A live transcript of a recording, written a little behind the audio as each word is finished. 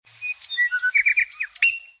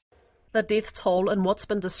The death toll in what's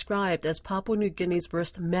been described as Papua New Guinea's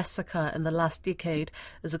worst massacre in the last decade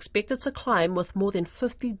is expected to climb, with more than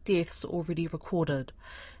 50 deaths already recorded.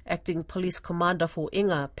 Acting Police Commander for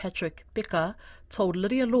Inga, Patrick Pika, told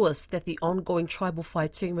Lydia Lewis that the ongoing tribal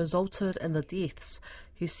fighting resulted in the deaths.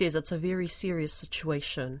 He says it's a very serious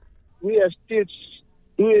situation. We are still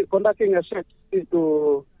conducting a search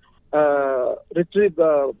to retrieve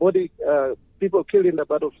body people killed in the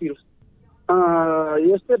battlefield.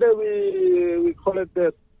 Yesterday we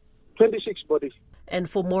collected 26 bodies. And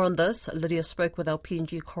for more on this, Lydia spoke with our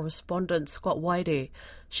PNG correspondent Scott Waide.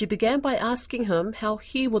 She began by asking him how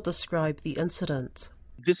he would describe the incident.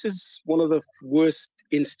 This is one of the worst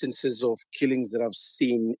instances of killings that I've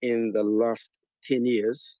seen in the last 10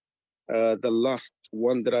 years. The last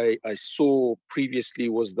one that I saw previously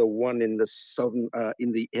was the one in the southern,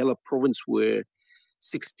 in the Ela province, where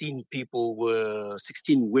 16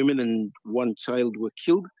 women and one child were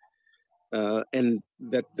killed. And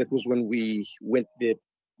that was when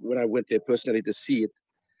I went there personally to see it.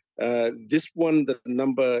 This one, the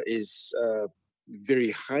number is very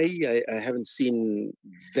high. I haven't seen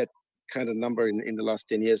that kind of number in the last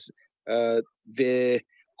 10 years.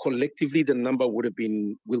 Collectively, the number will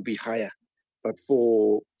be higher. But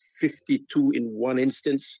for 52 in one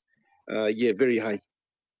instance, very high.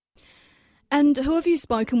 And who have you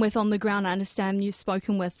spoken with on the ground? I understand you've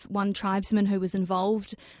spoken with one tribesman who was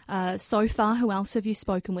involved so far. Who else have you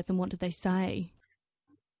spoken with, and what did they say?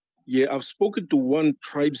 Yeah, I've spoken to one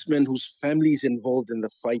tribesman whose family is involved in the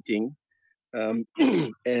fighting.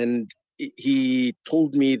 And he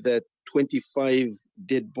told me that 25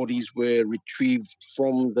 dead bodies were retrieved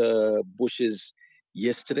from the bushes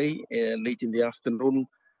yesterday, late in the afternoon,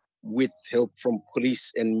 with help from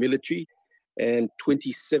police and military. And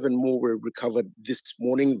 27 more were recovered this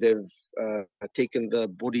morning. They've taken the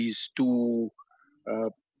bodies to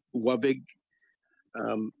Wabeg.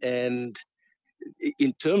 And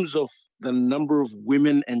in terms of the number of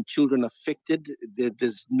women and children affected,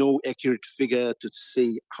 there's no accurate figure to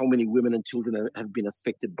say how many women and children have been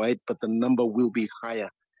affected by it, but the number will be higher,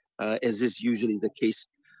 as is usually the case.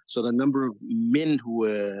 So the number of men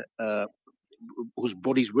whose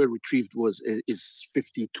bodies were retrieved is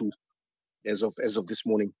 52. As of this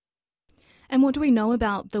morning. And what do we know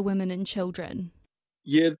about the women and children?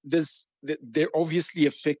 Yeah, they're obviously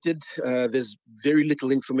affected. There's very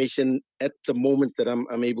little information at the moment that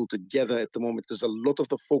I'm able to gather at the moment, because a lot of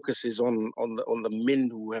the focus is on the men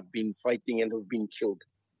who have been fighting and who've been killed.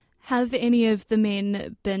 Have any of the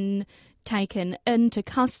men been taken into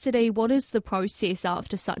custody? What is the process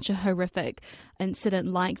after such a horrific incident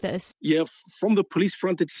like this? Yeah, from the police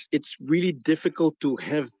front, it's really difficult to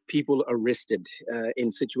have people arrested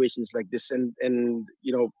in situations like this. And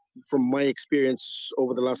you know, from my experience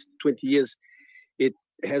over the last 20 years, it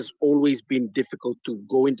has always been difficult to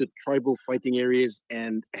go into tribal fighting areas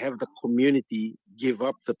and have the community give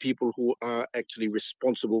up the people who are actually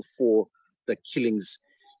responsible for the killings.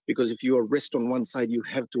 Because if you arrest on one side, you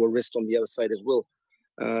have to arrest on the other side as well.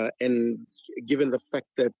 And given the fact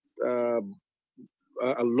that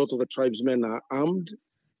a lot of the tribesmen are armed,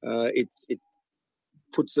 it's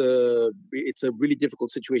a really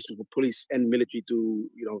difficult situation for police and military to,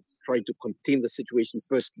 try to contain the situation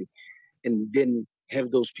firstly, and then have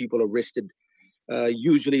those people arrested.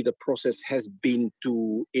 Usually the process has been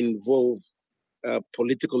to involve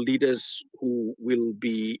political leaders who will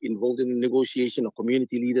be involved in the negotiation, or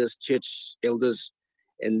community leaders, church elders,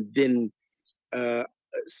 and then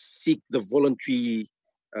seek the voluntary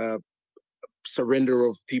surrender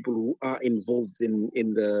of people who are involved in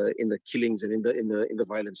the killings and in the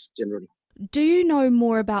violence generally. Do you know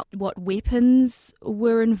more about what weapons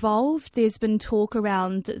were involved? There's been talk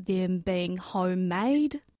around them being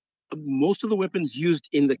homemade. Most of the weapons used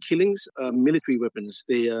in the killings are military weapons.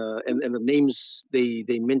 They and the names they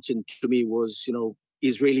mentioned to me was,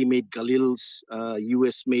 Israeli-made Galils,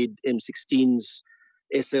 US-made M16s,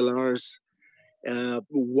 SLRs.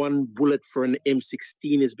 One bullet for an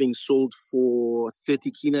M16 is being sold for 30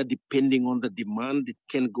 kina, depending on the demand. It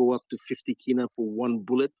can go up to 50 kina for one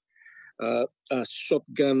bullet. A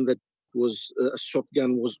shotgun was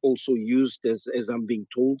also used, as I'm being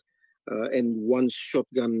told. And one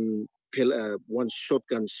shotgun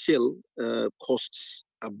shell costs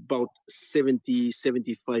about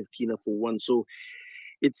 75 kina for one. So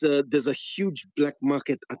there's a huge black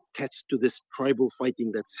market attached to this tribal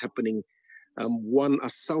fighting that's happening. One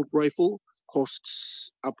assault rifle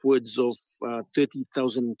costs upwards of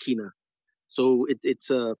 30,000 kina. So it's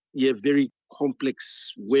a very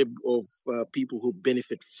complex web of people who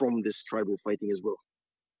benefit from this tribal fighting as well.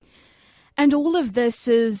 And all of this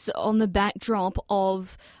is on the backdrop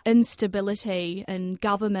of instability in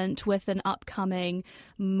government with an upcoming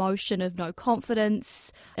motion of no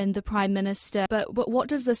confidence in the Prime Minister. But what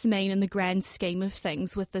does this mean in the grand scheme of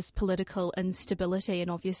things with this political instability and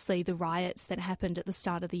obviously the riots that happened at the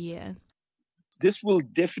start of the year? This will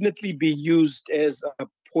definitely be used as a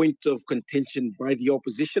point of contention by the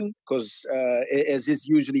opposition because, as is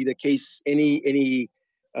usually the case, any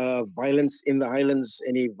violence in the Highlands,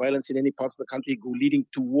 any violence in any parts of the country leading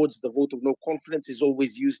towards the vote of no confidence is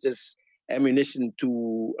always used as ammunition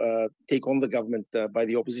to take on the government by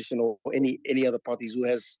the opposition or any other parties who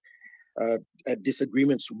has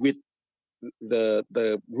disagreements with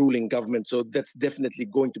the ruling government. So that's definitely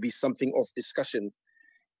going to be something of discussion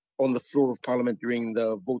on the floor of Parliament during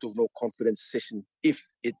the vote of no confidence session, if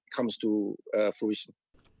it comes to fruition.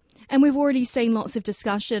 And we've already seen lots of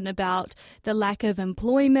discussion about the lack of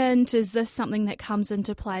employment. Is this something that comes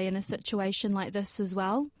into play in a situation like this as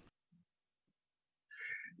well?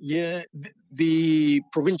 Yeah, the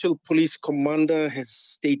provincial police commander has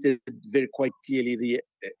stated very quite clearly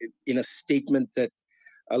in a statement that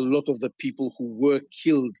a lot of the people who were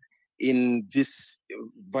killed in this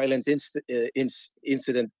violent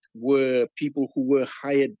incident were people who were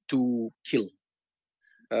hired to kill.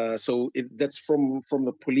 So that's from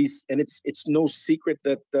the police, and it's no secret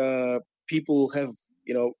that people have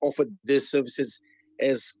offered their services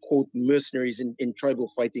as quote mercenaries in tribal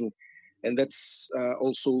fighting, and that's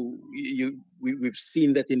also we've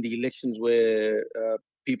seen that in the elections where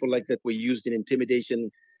people like that were used in intimidation,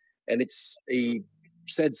 and it's a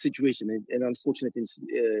sad situation, an unfortunate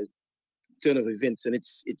turn of events, and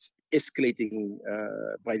it's escalating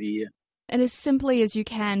by the year. And as simply as you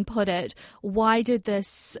can put it, why did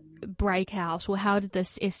this break out, or how did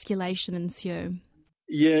this escalation ensue?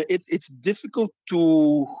 Yeah, it's difficult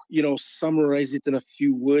to summarize it in a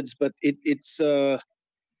few words, but it's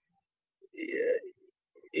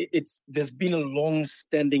there's been a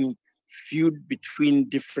long-standing feud between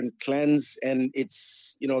different clans, and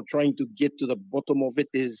it's trying to get to the bottom of it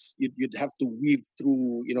is you'd have to weave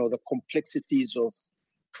through the complexities of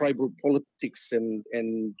tribal politics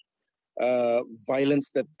and violence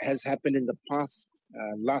that has happened in the past.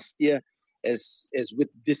 Last year, as with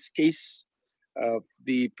this case,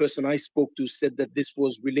 the person I spoke to said that this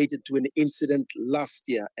was related to an incident last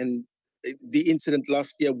year, and the incident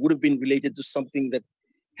last year would have been related to something that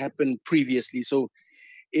happened previously. So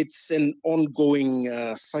it's an ongoing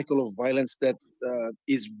cycle of violence that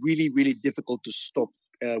is really, really difficult to stop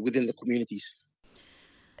within the communities.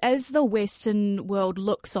 As the Western world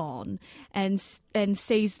looks on and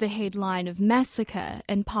sees the headline of massacre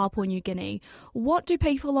in Papua New Guinea, what do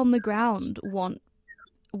people on the ground want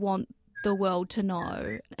the world to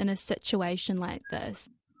know in a situation like this?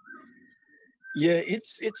 Yeah,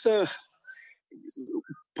 it's a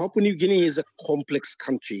Papua New Guinea is a complex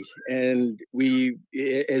country, and we,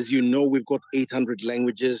 as you know, we've got 800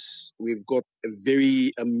 languages. We've got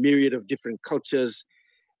a myriad of different cultures.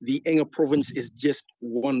 The Enga province is just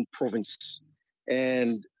one province,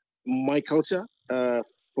 and my culture,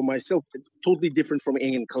 for myself, totally different from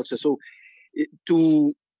Engan culture. So,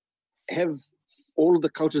 to have all of the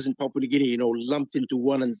cultures in Papua New Guinea, lumped into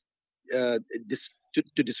one and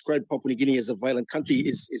to describe Papua New Guinea as a violent country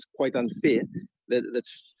is quite unfair.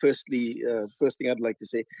 That's first thing I'd like to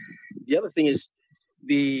say. The other thing is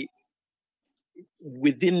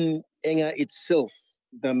within Enga itself,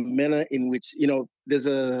 the manner in which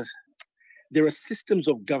there are systems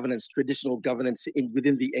of governance, traditional governance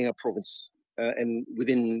within the Enga province and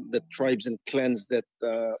within the tribes and clans that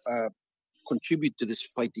contribute to this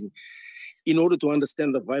fighting. In order to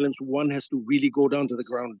understand the violence, one has to really go down to the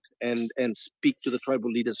ground and speak to the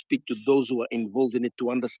tribal leaders, speak to those who are involved in it to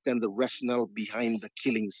understand the rationale behind the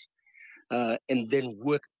killings, and then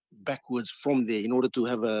work backwards from there in order to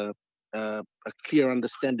have a clear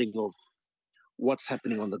understanding of what's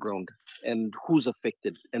happening on the ground and who's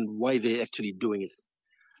affected and why they're actually doing it.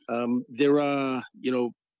 There are,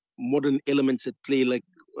 modern elements at play, like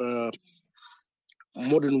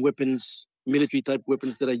modern weapons, military-type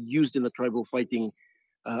weapons that are used in the tribal fighting,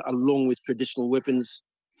 along with traditional weapons,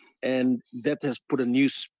 and that has put a new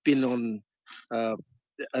spin on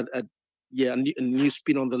a new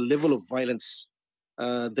spin on the level of violence.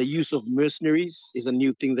 The use of mercenaries is a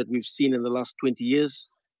new thing that we've seen in the last 20 years.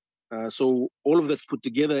 So all of that put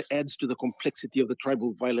together adds to the complexity of the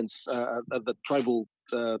tribal violence, the tribal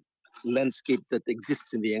landscape that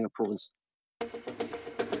exists in the Enga province.